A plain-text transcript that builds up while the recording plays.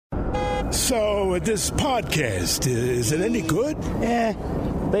So, this podcast, is it any good?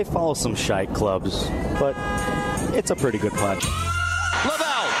 They follow some shite clubs, but it's a pretty good pod.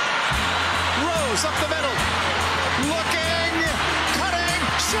 Lavelle, Rose up the middle, looking, cutting,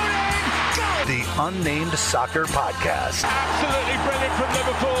 shooting, goal! The Unnamed Soccer Podcast. Absolutely brilliant from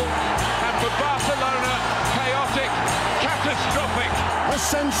Liverpool, and for Barcelona, chaotic, catastrophic. A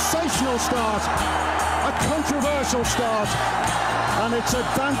sensational start, a controversial start, and it's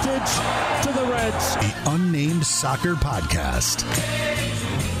advantage to the Reds. The Unnamed Soccer Podcast.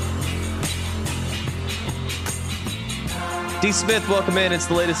 D. Smith, welcome in. It's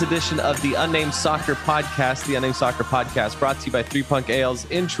the latest edition of the Unnamed Soccer Podcast. The Unnamed Soccer Podcast brought to you by 3 Punk Ales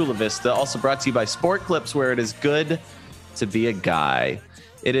in Chula Vista. Also brought to you by Sport Clips, where it is good to be a guy.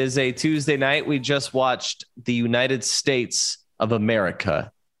 It is a Tuesday night. We just watched the United States of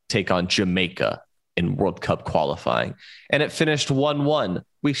America take on Jamaica in World Cup qualifying, and it finished 1-1.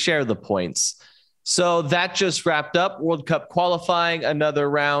 We share the points. So that just wrapped up World Cup qualifying, another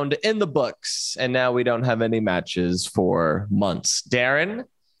round in the books, and now we don't have any matches for months. Darren,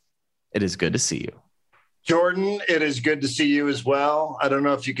 it is good to see you. Jordan, it is good to see you as well. I don't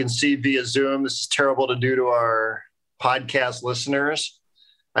know if you can see via Zoom. This is terrible to do to our podcast listeners.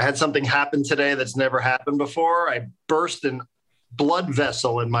 I had something happen today that's never happened before. I burst an blood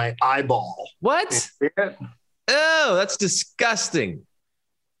vessel in my eyeball. What? Oh, that's disgusting.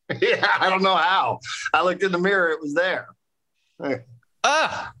 Yeah, I don't know how. I looked in the mirror, it was there.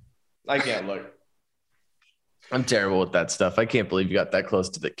 I can't look. I'm terrible with that stuff. I can't believe you got that close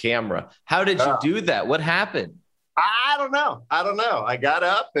to the camera. How did you do that? What happened? I don't know. I got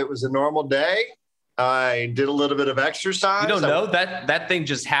up. It was a normal day. I did a little bit of exercise. You don't know that thing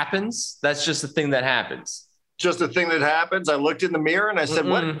just happens? That's just a thing that happens. Just a thing that happens. I looked in the mirror and I said,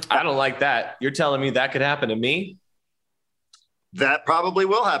 what? I don't like that. You're telling me that could happen to me? That probably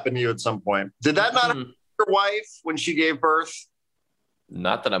will happen to you at some point. Did that not happen to your wife when she gave birth?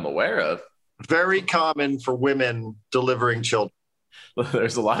 Not that I'm aware of. Very common for women delivering children.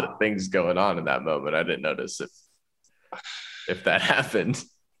 There's a lot of things going on in that moment. I didn't notice if that happened.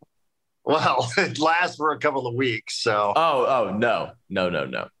 Well, it lasts for a couple of weeks. So. Oh, no.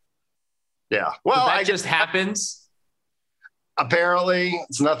 Yeah. Well, that just happens. Apparently,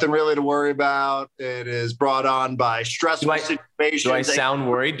 it's nothing really to worry about. It is brought on by stressful situations. Do I sound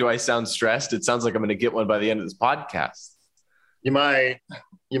worried? Do I sound stressed? It sounds like I'm going to get one by the end of this podcast. You might.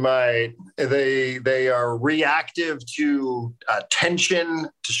 They are reactive to tension,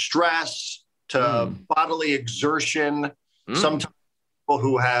 to stress, to bodily exertion. Sometimes people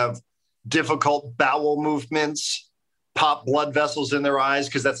who have difficult bowel movements pop blood vessels in their eyes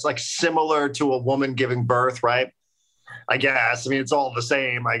because that's like similar to a woman giving birth, right? I guess. I mean, it's all the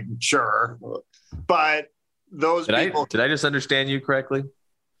same, I'm sure. But those people... Did I just understand you correctly?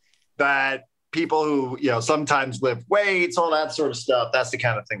 That people who, sometimes lift weights, all that sort of stuff, that's the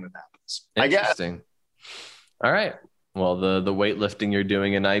kind of thing that happens. Interesting. I guess. All right. Well, the weightlifting you're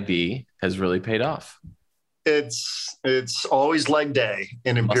doing in IB has really paid off. It's always leg day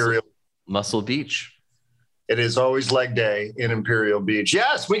in Imperial. Muscle Beach. It is always leg day in Imperial Beach.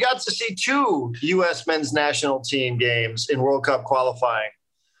 Yes, we got to see 2 U.S. men's national team games in World Cup qualifying.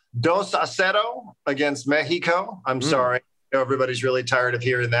 2-0 against Mexico. I'm sorry. I know everybody's really tired of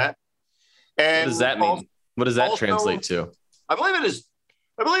hearing that. And what does that mean? What does that translate to? I believe it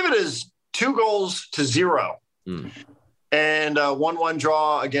is 2-0. And a 1-1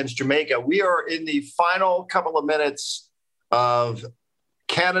 draw against Jamaica. We are in the final couple of minutes of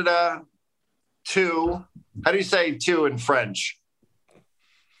Canada 2. How do you say 2 in French?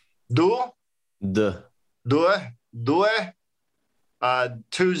 Deux?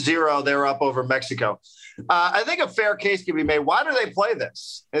 2-0. They're up over Mexico. I think a fair case can be made. Why do they play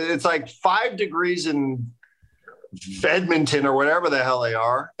this? It's like 5 degrees in Edmonton or whatever the hell they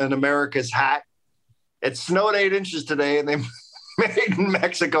are, in America's hat. It snowed 8 inches today, and they made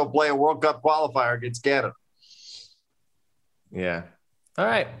Mexico play a World Cup qualifier against Canada. Yeah. All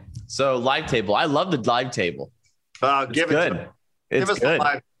right. So live table. I love the live table. Give us the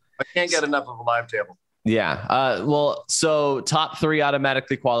live. I can't get enough of a live table. Yeah. So top 3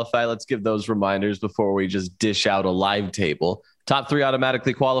 automatically qualify. Let's give those reminders before we just dish out a live table. Top 3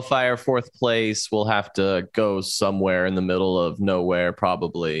 automatically qualifier. 4th place will have to go somewhere in the middle of nowhere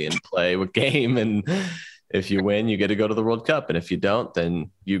probably and play a game. And if you win, you get to go to the World Cup. And if you don't,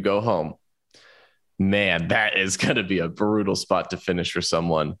 then you go home. Man, that is going to be a brutal spot to finish for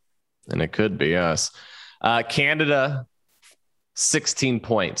someone. And it could be us. Canada, 16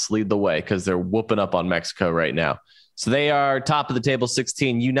 points, lead the way because they're whooping up on Mexico right now. So they are top of the table,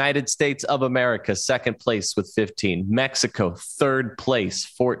 16. United States of America, second place with 15. Mexico, third place,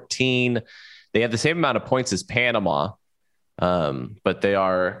 14. They have the same amount of points as Panama, but they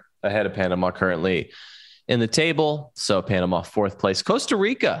are ahead of Panama currently in the table. So Panama, fourth place. Costa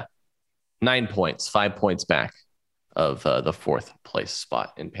Rica, 9 points, 5 points back of the fourth place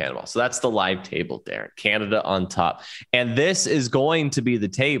spot in Panama. So that's the live table, Darren. Canada on top. And this is going to be the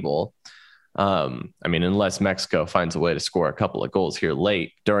table. Unless Mexico finds a way to score a couple of goals here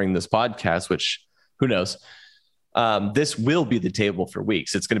late during this podcast, which who knows, this will be the table for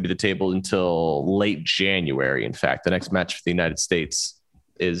weeks. It's going to be the table until late January. In fact, the next match for the United States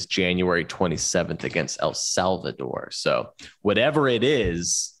is January 27th against El Salvador. So whatever it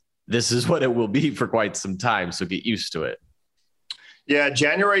is, this is what it will be for quite some time. So get used to it. Yeah.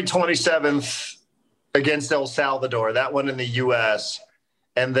 January 27th against El Salvador, that one in the US.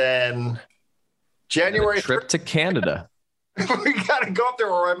 And then January trip to Canada. We got to go up there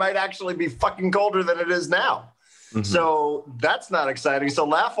or it might actually be fucking colder than it is now. Mm-hmm. So that's not exciting. So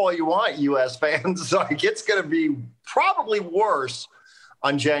laugh all you want, US fans. So it's going to be probably worse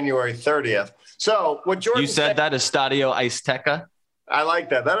on January 30th. So what Jordan you said that Estadio Azteca. I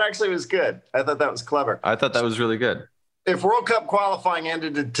like that. That actually was good. I thought that was clever. I thought that was really good. If World Cup qualifying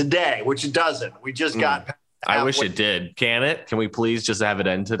ended today, which it doesn't, we just got. I wish it did. Can it? Can we please just have it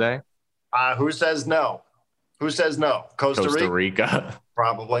end today? Who says no? Who says no? Costa Rica.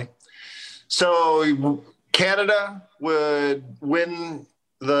 Probably. So Canada would win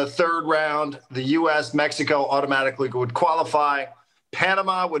the third round. The U.S., Mexico automatically would qualify.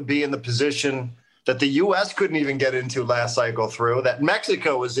 Panama would be in the position that the U.S. couldn't even get into last cycle through, that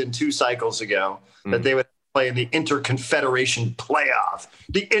Mexico was in 2 cycles ago, that they would play in the Interconfederation playoff,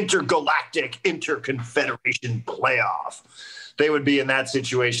 the Intergalactic Interconfederation playoff. They would be in that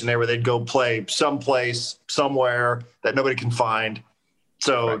situation there where they'd go play someplace, somewhere that nobody can find.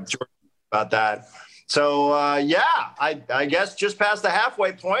 So right. About that. So, I guess just past the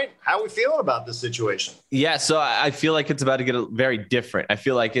halfway point, how are we feeling about this situation? Yeah, so I feel like it's about to get very different. I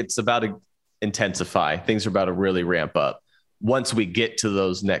feel like it's about to intensify. Things are about to really ramp up once we get to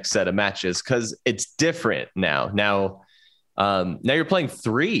those next set of matches because it's different now. Now you're playing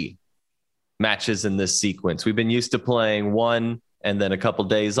 3 matches in this sequence. We've been used to playing 1 and then a couple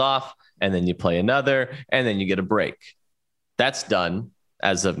days off, and then you play another, and then you get a break. That's done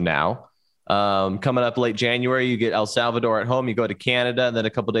as of now. Coming up late January, you get El Salvador at home, you go to Canada, and then a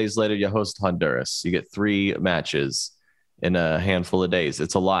couple days later, you host Honduras. You get 3 matches in a handful of days.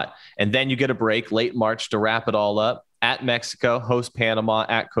 It's a lot. And then you get a break late March to wrap it all up at Mexico, host Panama,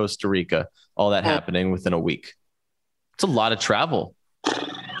 at Costa Rica, all that happening within a week. It's a lot of travel.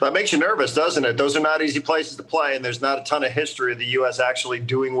 That makes you nervous, doesn't it? Those are not easy places to play, and there's not a ton of history of the U.S. actually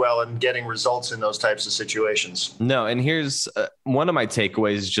doing well and getting results in those types of situations. No, and here's one of my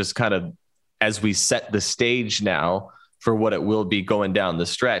takeaways, just kind of as we set the stage now for what it will be going down the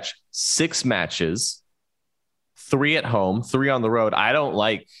stretch. 6 matches, 3 at home, 3 on the road. I don't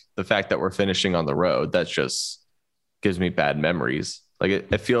like the fact that we're finishing on the road. That just gives me bad memories. Like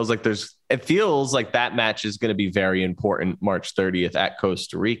it feels like that match is going to be very important March 30th at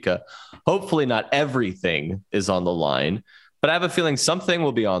Costa Rica. Hopefully not everything is on the line, but I have a feeling something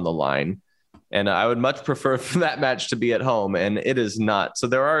will be on the line. And I would much prefer for that match to be at home, and it is not. So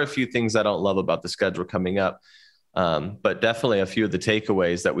there are a few things I don't love about the schedule coming up. But definitely a few of the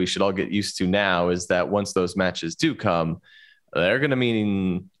takeaways that we should all get used to now is that once those matches do come, they're going to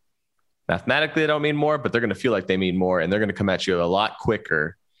mean mathematically, they don't mean more, but they're going to feel like they mean more, and they're going to come at you a lot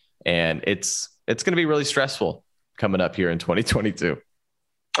quicker. And it's going to be really stressful coming up here in 2022.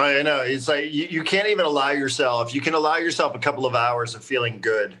 I know. It's like you can't even allow yourself. You can allow yourself a couple of hours of feeling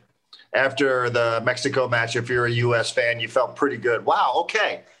good. After the Mexico match, if you're a U.S. fan, you felt pretty good. Wow,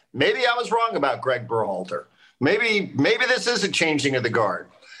 okay. Maybe I was wrong about Greg Berhalter. Maybe this is a changing of the guard.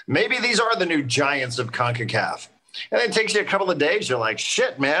 Maybe these are the new giants of CONCACAF. And then it takes you a couple of days. You're like,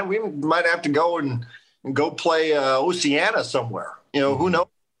 shit, man, we might have to go and go play Oceania somewhere. You know, who knows?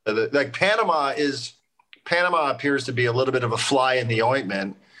 Like Panama appears to be a little bit of a fly in the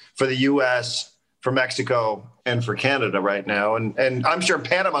ointment for the U.S., for Mexico, and for Canada right now. And I'm sure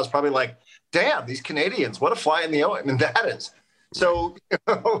Panama's probably like, damn, these Canadians, what a fly in the ointment that is. So,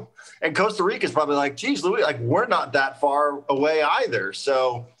 and Costa Rica is probably like, geez, Louis, like we're not that far away either.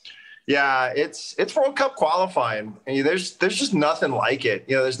 So yeah, it's World Cup qualifying. And there's just nothing like it.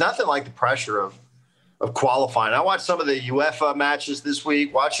 You know, there's nothing like the pressure of qualifying. I watched some of the UEFA matches this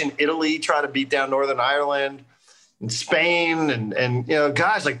week, watching Italy try to beat down Northern Ireland and Spain and you know,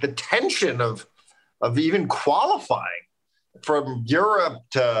 guys, like the tension of even qualifying from Europe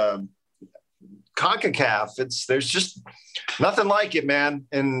to CONCACAF. There's just nothing like it, man.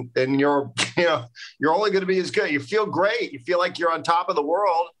 And you're only going to be as good. You feel great. You feel like you're on top of the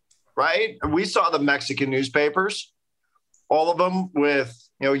world, right? And we saw the Mexican newspapers, all of them with,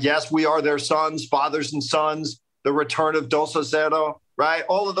 yes, we are their sons, fathers and sons, the return of Dos a Cero, right?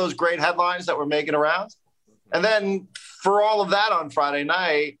 All of those great headlines that we're making around. And then for all of that on Friday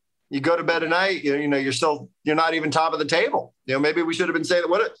night, you go to bed at night, you're not even top of the table. Maybe we should have been saying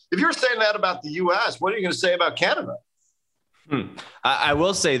that. If you're saying that about the U.S., what are you going to say about Canada? I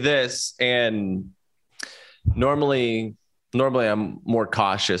will say this, and normally I'm more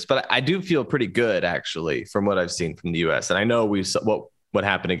cautious, but I do feel pretty good actually from what I've seen from the U.S. And I know what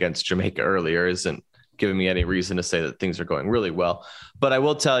happened against Jamaica earlier isn't giving me any reason to say that things are going really well. But I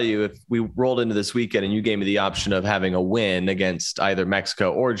will tell you, if we rolled into this weekend and you gave me the option of having a win against either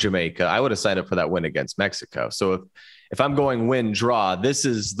Mexico or Jamaica, I would have signed up for that win against Mexico. So if I'm going win draw, this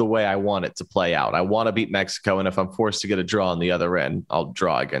is the way I want it to play out. I want to beat Mexico. And if I'm forced to get a draw on the other end, I'll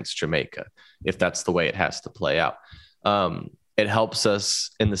draw against Jamaica if that's the way it has to play out. It helps us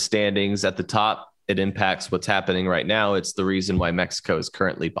in the standings at the top. It impacts what's happening right now. It's the reason why Mexico is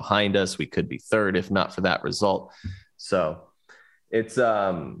currently behind us. We could be third if not for that result. So it's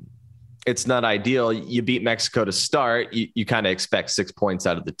not ideal. You beat Mexico to start. You kind of expect 6 points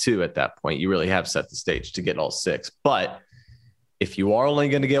out of the 2 at that point. You really have set the stage to get all 6. But if you are only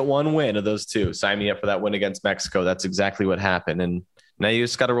going to get one win of those 2, sign me up for that win against Mexico. That's exactly what happened. And now you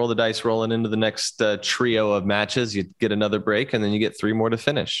just got to roll the dice rolling into the next trio of matches. You get another break and then you get 3 more to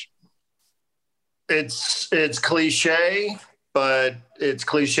finish. It's cliche, but it's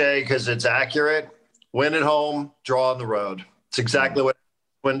cliche because it's accurate. Win at home, draw on the road. It's exactly what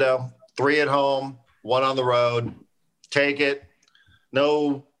window. 3 at home, 1 on the road. Take it.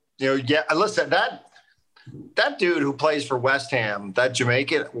 No, listen, that dude who plays for West Ham, that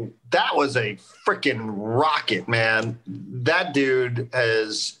Jamaican, that was a freaking rocket, man. That dude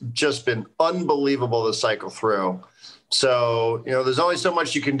has just been unbelievable to cycle through. So, there's only so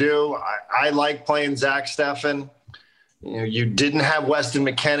much you can do. I like playing Zach Steffen. You didn't have Weston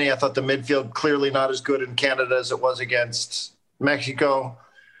McKennie. I thought the midfield clearly not as good in Canada as it was against Mexico.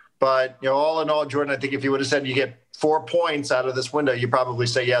 But, all in all, Jordan, I think if you would have said you get 4 points out of this window, you probably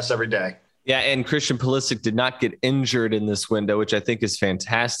say yes every day. Yeah, and Christian Pulisic did not get injured in this window, which I think is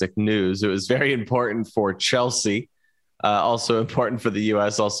fantastic news. It was very important for Chelsea, also important for the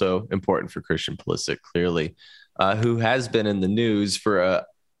U.S., also important for Christian Pulisic, clearly. Who has been in the news for a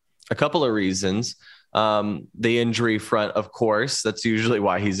couple of reasons. The injury front, of course, that's usually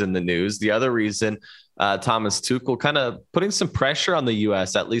why he's in the news. The other reason, Thomas Tuchel kind of putting some pressure on the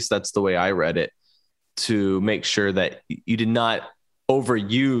U.S., at least that's the way I read it, to make sure that you did not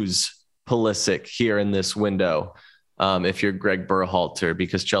overuse Pulisic here in this window. If you're Greg Berhalter,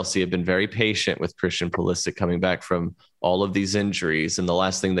 because Chelsea have been very patient with Christian Pulisic coming back from all of these injuries. And the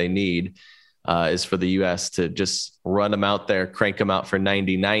last thing they need is for the U.S. to just run them out there, crank them out for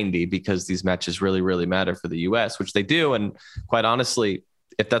 90-90, because these matches really, really matter for the U.S., which they do. And quite honestly,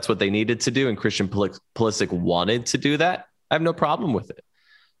 if that's what they needed to do and Christian Pulisic wanted to do that, I have no problem with it.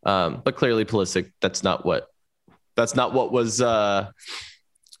 But clearly Pulisic, that's not what was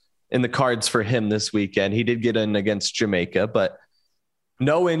in the cards for him this weekend. He did get in against Jamaica, but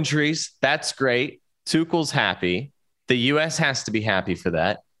no injuries. That's great. Tuchel's happy. The U.S. has to be happy for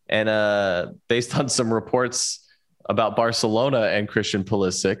that. And based on some reports about Barcelona and Christian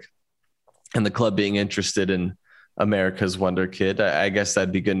Pulisic and the club being interested in America's Wonder Kid, I guess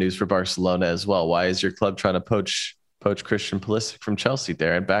that'd be good news for Barcelona as well. Why is your club trying to poach Christian Pulisic from Chelsea,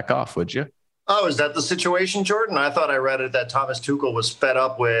 Darren? Back off, would you? Oh, is that the situation, Jordan? I thought I read it that Thomas Tuchel was fed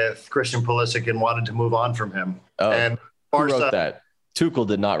up with Christian Pulisic and wanted to move on from him. Oh, and who wrote that? Tuchel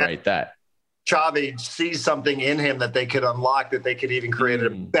did not write that. Xavi sees something in him that they could unlock, that they could even create a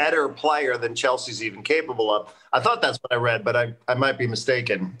better player than Chelsea's even capable of. I thought that's what I read, but I might be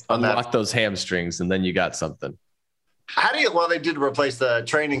mistaken on that. Unlock those hamstrings, and then you got something. Well, they did replace the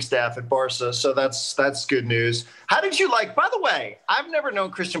training staff at Barca, so that's good news. How did you like, by the way, I've never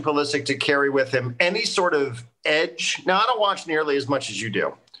known Christian Pulisic to carry with him any sort of edge. Now, I don't watch nearly as much as you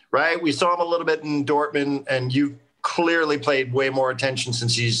do, right? We saw him a little bit in Dortmund, and you clearly played way more attention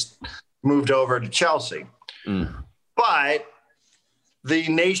since he's moved over to Chelsea. But the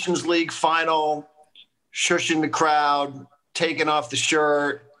Nations League final, shushing the crowd, taking off the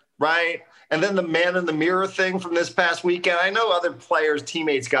shirt, right? And then the man in the mirror thing from this past weekend. I know other players,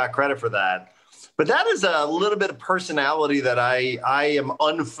 teammates got credit for that. But that is a little bit of personality that I am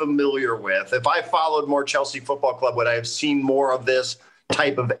unfamiliar with. If I followed more Chelsea Football Club, would I have seen more of this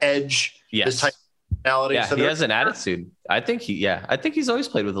type of edge? Yes. This type of personality? Yeah, so he has an attitude. I think he's always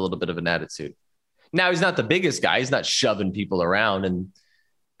played with a little bit of an attitude. Now, he's not the biggest guy. He's not shoving people around and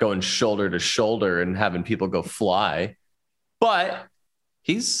going shoulder to shoulder and having people go fly. But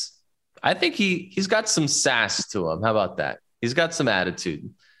I think he's got some sass to him. How about that? He's got some attitude.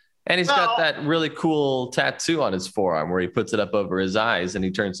 And he's got that really cool tattoo on his forearm where he puts it up over his eyes and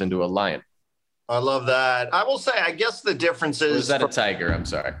he turns into a lion. I love that. I will say, I guess the difference is... Or is that a tiger? I'm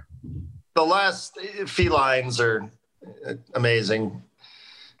sorry. The last felines are amazing.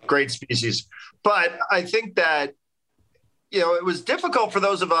 Great species. But I think that, it was difficult for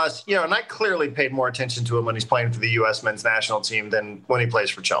those of us, and I clearly paid more attention to him when he's playing for the U.S. men's national team than when he plays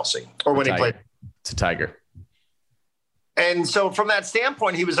for Chelsea or when he played. It's a tiger. And so from that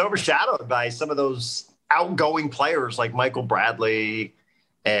standpoint, he was overshadowed by some of those outgoing players like Michael Bradley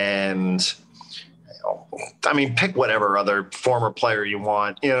and, pick whatever other former player you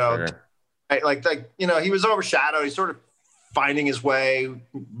want, Sure. He was overshadowed. He's sort of finding his way,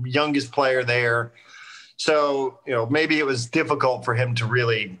 youngest player there. So, maybe it was difficult for him to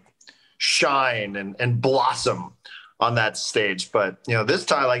really shine and blossom on that stage. But, this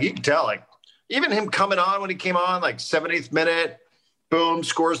time, you can tell, even him coming on when he came on, 70th minute, boom,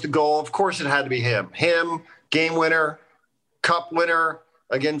 scores the goal. Of course, it had to be him. Him, game winner, cup winner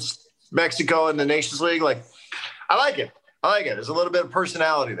against Mexico in the Nations League. I like it. There's a little bit of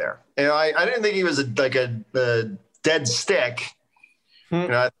personality there. I didn't think he was a dead stick.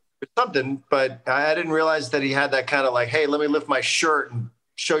 Something, but I didn't realize that he had that kind of hey, let me lift my shirt and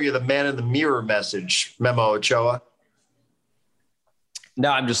show you the man in the mirror message, Memo Ochoa.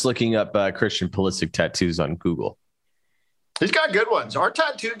 No, I'm just looking up Christian Pulisic tattoos on Google. He's got good ones. Our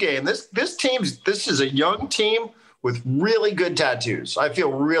tattoo game, this is a young team with really good tattoos. I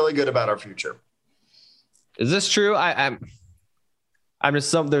feel really good about our future. Is this true?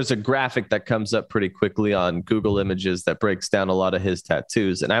 There's a graphic that comes up pretty quickly on Google Images that breaks down a lot of his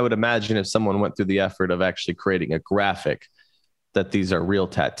tattoos. And I would imagine if someone went through the effort of actually creating a graphic, that these are real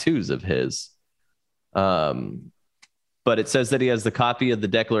tattoos of his. But it says that he has the copy of the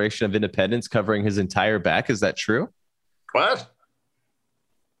Declaration of Independence covering his entire back. Is that true? What?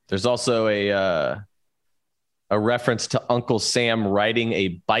 There's also a reference to Uncle Sam riding a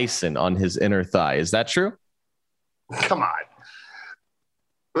bison on his inner thigh. Is that true? Come on.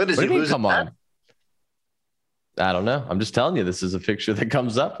 What do you mean, come on? I don't know. I'm just telling you, this is a picture that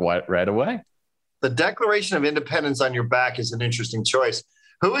comes up right away. The Declaration of Independence on your back is an interesting choice.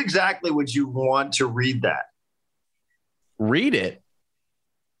 Who exactly would you want to read that? Read it?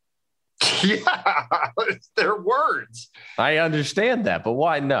 Yeah, they're words. I understand that, but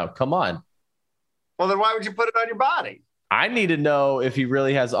why? No, come on. Well, then why would you put it on your body? I need to know if he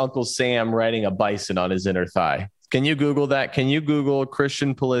really has Uncle Sam riding a bison on his inner thigh. Can you Google that? Can you Google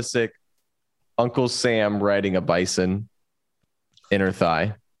Christian Pulisic, Uncle Sam riding a bison, inner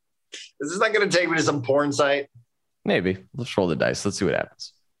thigh? Is this not going to take me to some porn site? Maybe. Let's roll the dice. Let's see what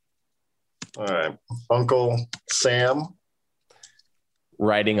happens. All right. Uncle Sam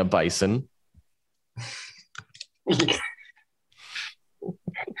riding a bison.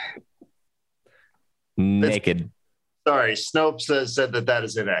 Naked. Sorry. Snopes said that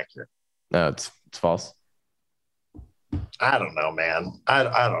is inaccurate. No, it's false. I don't know, man. I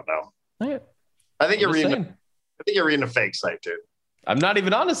don't know. Right. I think you're reading a fake site, dude. I'm not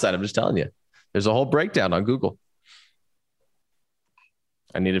even on a site. I'm just telling you. There's a whole breakdown on Google.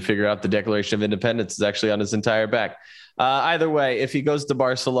 I need to figure out the Declaration of Independence is actually on his entire back. Either way, if he goes to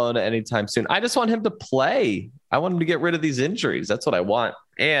Barcelona anytime soon, I just want him to play. I want him to get rid of these injuries. That's what I want.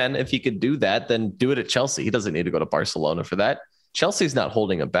 And if he could do that, then do it at Chelsea. He doesn't need to go to Barcelona for that. Chelsea's not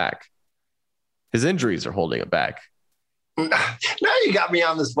holding him back. His injuries are holding him back. Now you got me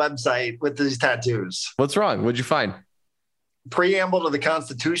on this website with these tattoos. What's wrong? What'd you find? Preamble to the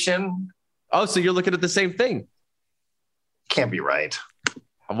Constitution. Oh, so you're looking at the same thing. Can't be right.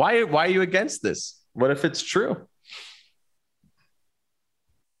 Why are you against this? What if it's true?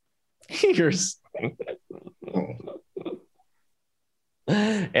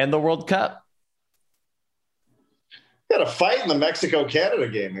 And the World Cup. Got a fight in the Mexico-Canada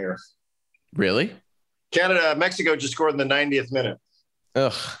game here. Really? Mexico just scored in the 90th minute.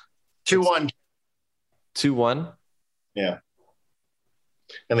 Ugh. 2-1. 2-1? Yeah.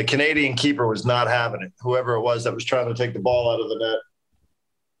 And the Canadian keeper was not having it. Whoever it was that was trying to take the ball out of the net.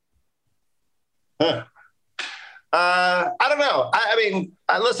 Huh. I don't know. I mean,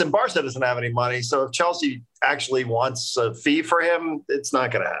 listen, Barca doesn't have any money. So if Chelsea actually wants a fee for him, it's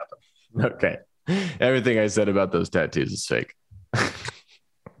not going to happen. Okay. Everything I said about those tattoos is fake.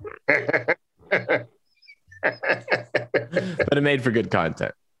 But it made for good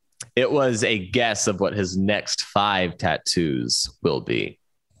content. It was a guess of what his next 5 tattoos will be.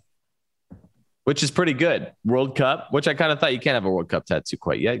 which is pretty good. World Cup, which I kind of thought you can't have a World Cup tattoo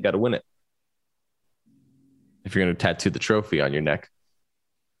quite yet. You got to win it if you're going to tattoo the trophy on your neck.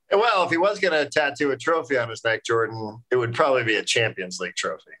 Well, if he was going to tattoo a trophy on his neck, Jordan, it would probably be a Champions League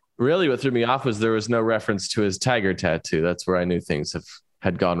trophy. Really, what threw me off was there was no reference to his tiger tattoo. That's where I knew things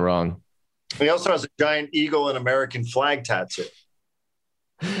had gone wrong. He also has a giant eagle and American flag tattoo.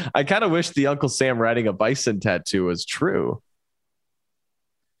 I kind of wish the Uncle Sam riding a bison tattoo was true.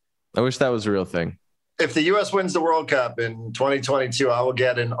 I wish that was a real thing. If the U.S. wins the World Cup in 2022, I will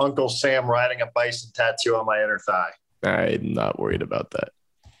get an Uncle Sam riding a bison tattoo on my inner thigh. I'm not worried about that.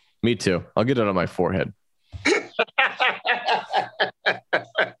 Me too. I'll get it on my forehead.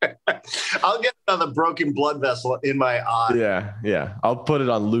 I'll get it on the broken blood vessel in my eye. Yeah. I'll put it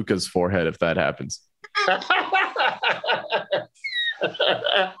on Luca's forehead if that happens.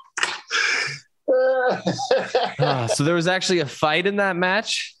 So there was actually a fight in that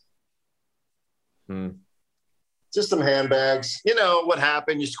match? Just some handbags. You know what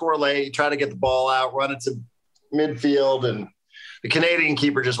happened? You score late, you try to get the ball out, run it to midfield, and the Canadian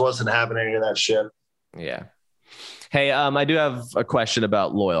keeper just wasn't having any of that shit. Yeah. Hey, I do have a question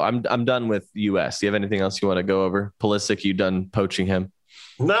about Loyal. I'm done with US. Do you have anything else you want to go over? Pulisic, you done poaching him?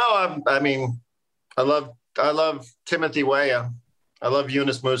 No, I love Timothy Weah. I love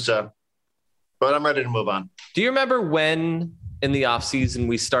Yunus Musa, but I'm ready to move on. Do you remember when in the offseason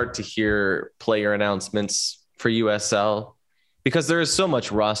we start to hear player announcements for USL? Because there is so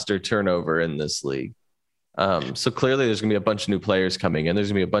much roster turnover in this league. So clearly there's going to be a bunch of new players coming in. There's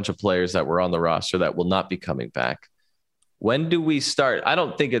going to be a bunch of players that were on the roster that will not be coming back. When do we start? I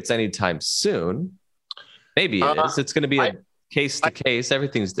don't think it's anytime soon. Maybe it is. It's going to be a case to case.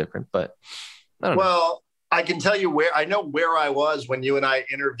 Everything's different, but I don't know. Well, I can tell you where I was when you and I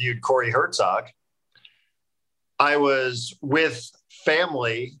interviewed Corey Herzog. I was with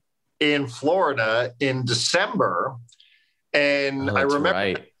family in Florida in December. And I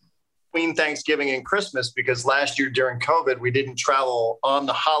remember between Thanksgiving and Christmas, because last year during COVID, we didn't travel on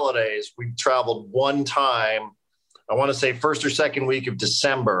the holidays. We traveled one time, I want to say first or second week of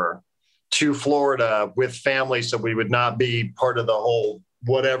December, to Florida with family. So we would not be part of the whole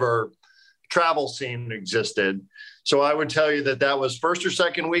whatever travel scene existed. So I would tell you that was first or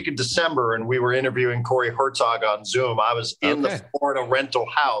second week of December, and we were interviewing Corey Herzog on Zoom. I was in the Florida rental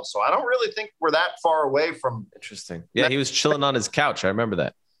house. So I don't really think we're that far away from. Interesting. Yeah, he was chilling on his couch. I remember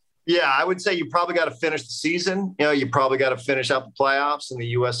that. Yeah, I would say you probably got to finish the season. You know, you probably got to finish out the playoffs in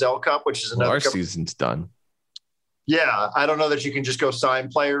the USL Cup, which is another. Our season's done. Yeah, I don't know that you can just go sign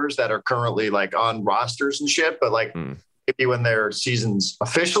players that are currently like on rosters and shit, but like maybe when their season's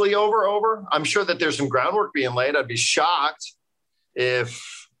officially over, I'm sure that there's some groundwork being laid. I'd be shocked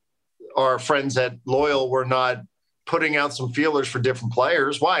if our friends at Loyal were not putting out some feelers for different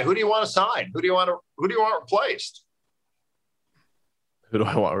players. Why? Who do you want to sign? Who do you want replaced? Who do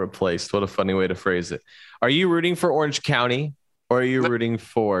I want replaced? What a funny way to phrase it. Are you rooting for Orange County or are you rooting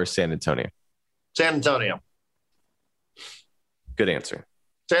for San Antonio? San Antonio. Good answer.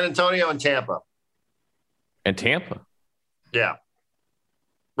 San Antonio and Tampa. And Tampa? Yeah.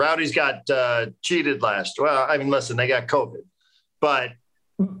 Rowdy's got cheated last. Well, I mean, listen, they got COVID, but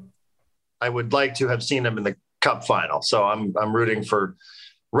I would like to have seen them in the Cup final. So I'm rooting for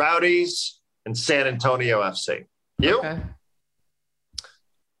Rowdies and San Antonio FC. You? Okay.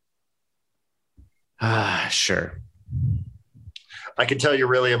 Sure. I can tell you're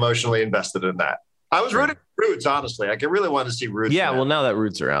really emotionally invested in that. I was rooting for Roots, honestly. I really wanted to see Roots. Yeah, well, now that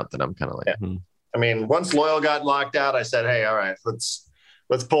Roots are out, then I'm kind of like, I mean, once Loyal got locked out, I said, hey, all right, let's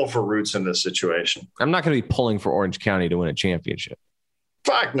pull for Roots in this situation. I'm not going to be pulling for Orange County to win a championship.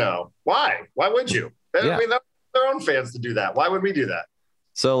 Fuck no. Why? Why would you? I mean, they're their own fans to do that. Why would we do that?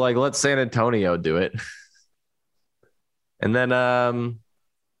 So, like, let San Antonio do it. And then,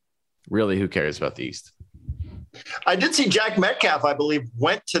 really, who cares about the East? I did see Jack Metcalf, I believe,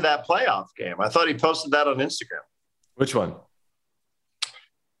 went to that playoff game. I thought he posted that on Instagram. Which one?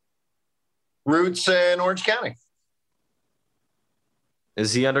 Roots in Orange County.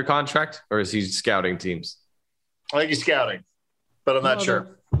 Is he under contract or is he scouting teams? I think he's scouting, but I'm not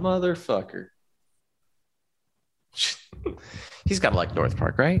sure. Motherfucker. He's got to like North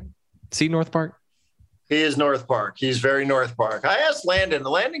Park, right? Is he North Park? He is North Park. He's very North Park. I asked Landon.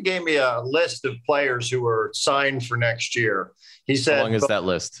 Landon gave me a list of players who were signed for next year. He said, how long is that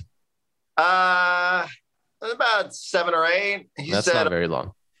list? About 7 or 8. That's not very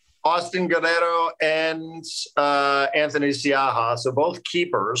long. Austin Guerrero and Anthony Siaha, so both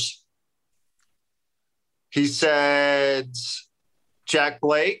keepers. He said Jack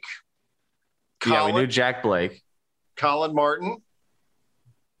Blake. We knew Jack Blake. Colin Martin.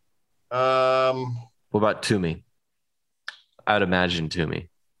 What about Toomey? I would imagine Toomey.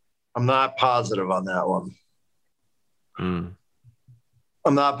 I'm not positive on that one.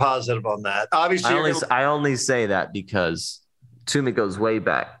 I'm not positive on that. Obviously, I only say that because Toomey goes way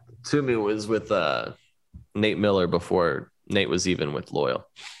back. Toomey was with Nate Miller before Nate was even with Loyal.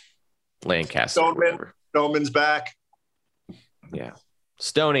 Lancaster. Stoneman's back. Yeah.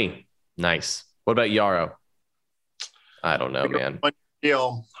 Stoney. Nice. What about Yarrow? I don't know, man.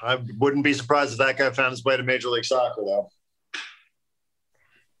 I wouldn't be surprised if that guy found his way to Major League Soccer, though.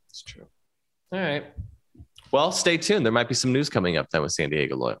 It's true. All right. Well, stay tuned. There might be some news coming up then with San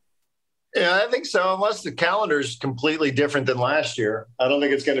Diego Loyal. Yeah, I think so. Unless the calendar is completely different than last year, I don't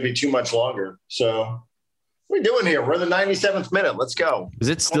think it's going to be too much longer. So, what are we doing here? We're in the 97th minute. Let's go. Is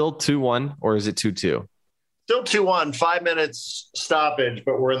it still 2-1 or is it 2-2? Still 2-1, 5 minutes stoppage,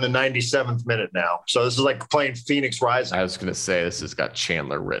 but we're in the 97th minute now. So this is like playing Phoenix Rising. I was going to say this has got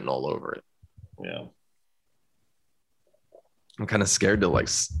Chandler written all over it. Yeah. I'm kind of scared to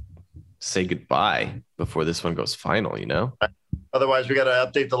say goodbye before this one goes final, you know? Otherwise, we got to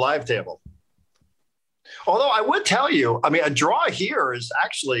update the live table. Although I would tell you, I mean, a draw here is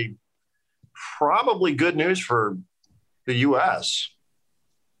actually probably good news for the U.S.,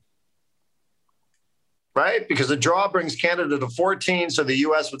 right? Because a draw brings Canada to 14, so the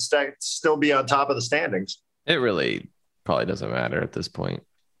U.S. would still be on top of the standings. It really probably doesn't matter at this point.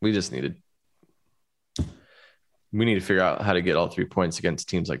 We just need to figure out how to get all 3 points against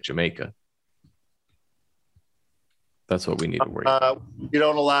teams like Jamaica. That's what we need to worry about. You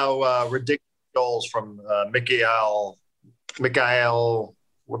don't allow ridiculous goals from Mikhail,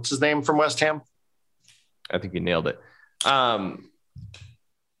 what's his name from West Ham? I think you nailed it. I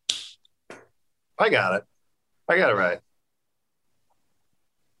got it right.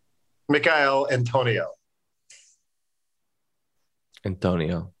 Mikhail Antonio. And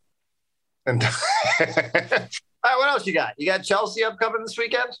all right, what else you got? You got Chelsea upcoming this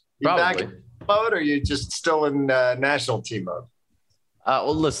weekend? You Probably. back in mode, or are you just still in national team mode?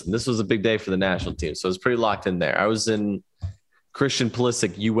 Well, listen, this was a big day for the national team, so it's pretty locked in there. I was in Christian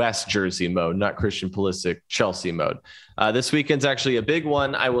Pulisic U.S. jersey mode, not Christian Pulisic Chelsea mode. This weekend's actually a big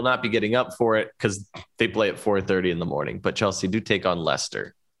one. I will not be getting up for it because they play at 4:30 in the morning. But Chelsea do take on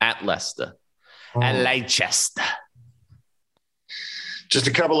Leicester at Leicester. At Leicester. Just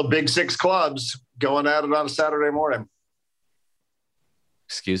a couple of Big Six clubs going at it on a Saturday morning.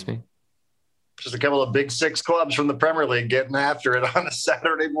 Excuse me? Just a couple of Big Six clubs from the Premier League getting after it on a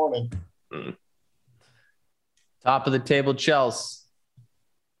Saturday morning. Top of the table, Chelsea.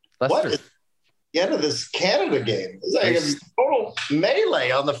 What is the end of this Canada game? It's like a total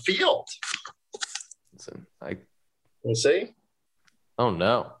melee on the field. Listen, you see? Oh,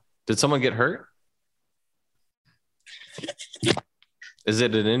 no. Did someone get hurt? Is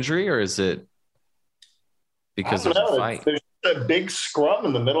it an injury or is it because there's a fight? There's a big scrum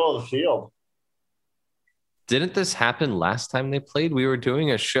in the middle of the field. Didn't this happen last time they played? We were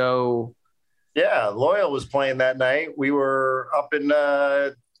doing a show. Yeah, Loyal was playing that night. We were up in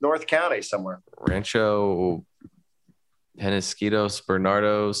North County somewhere. Rancho Penasquitos,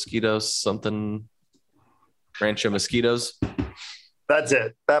 Bernardo Skitos, something. Rancho Mosquitoes. That's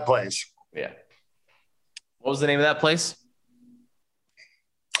it. That place. Yeah. What was the name of that place?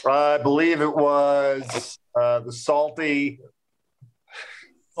 I believe it was the Salty.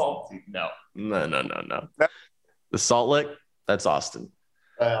 Salty? No. The Salt Lick? That's Austin.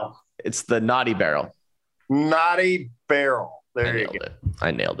 It's the Naughty Barrel. Naughty Barrel. There you go.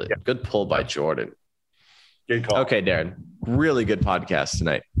 I nailed it. Yeah. Good pull by Jordan. Good call. Okay, Darren. Really good podcast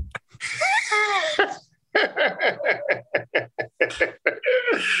tonight.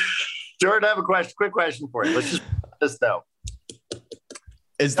 Jordan, I have a quick question for you. Let's just know.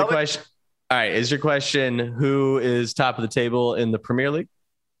 Is the question all right? Is your question who is top of the table in the Premier League?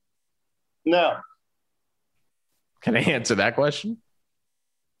 No. Can I answer that question?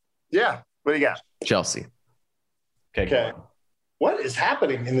 Yeah. What do you got? Chelsea. Okay. What is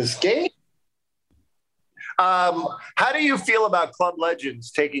happening in this game? How do you feel about Club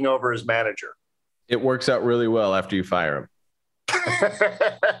Legends taking over as manager? It works out really well after you fire him.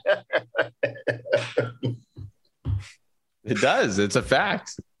 It does. It's a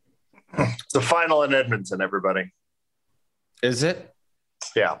fact. It's the final in Edmonton, everybody. Is it?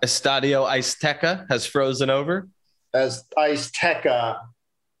 Yeah. Estadio Azteca has frozen over. As Azteca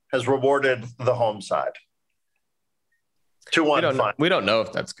has rewarded the home side. 2-1. We don't know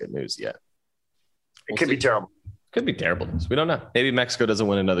if that's good news yet. It could be terrible. Could be terrible news. We don't know. Maybe Mexico doesn't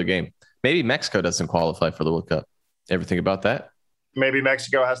win another game. Maybe Mexico doesn't qualify for the World Cup. Ever think about that? Maybe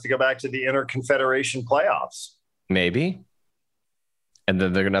Mexico has to go back to the Interconfederation playoffs. Maybe. And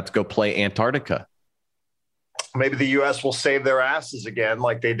then they're going to have to go play Antarctica. Maybe the U.S. will save their asses again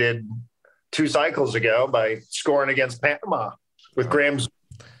like they did 2 cycles ago by scoring against Panama with Graham's.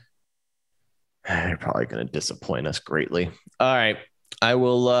 They're probably going to disappoint us greatly. All right. I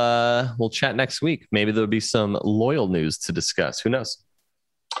will, we'll chat next week. Maybe there'll be some loyal news to discuss. Who knows?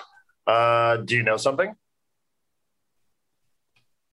 Do you know something?